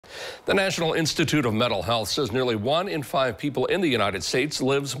The National Institute of Mental Health says nearly 1 in 5 people in the United States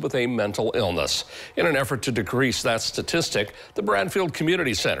lives with a mental illness. In an effort to decrease that statistic, the Bradfield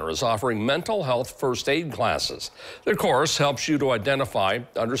Community Center is offering mental health first aid classes. The course helps you to identify,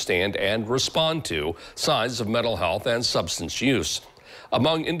 understand, and respond to signs of mental health and substance use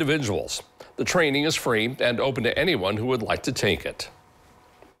among individuals. The training is free and open to anyone who would like to take it.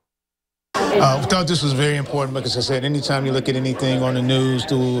 We thought this was very important because, I said, anytime you look at anything on the news,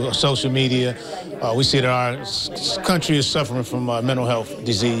 through social media, we see that our country is suffering from mental health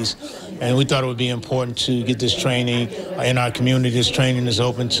disease. And we thought it would be important to get this training in our community. This training is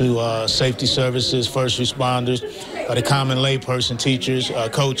open to safety services, first responders, the common layperson, teachers,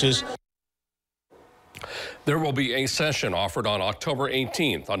 coaches. There will be a session offered on October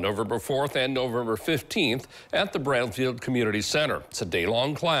 18th, on November 4th, and November 15th at the Bradfield Community Center. It's a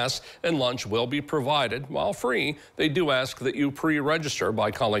day-long class, and lunch will be provided. While free, they do ask that you pre-register by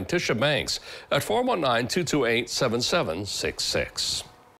calling Tisha Banks at 419-228-7766.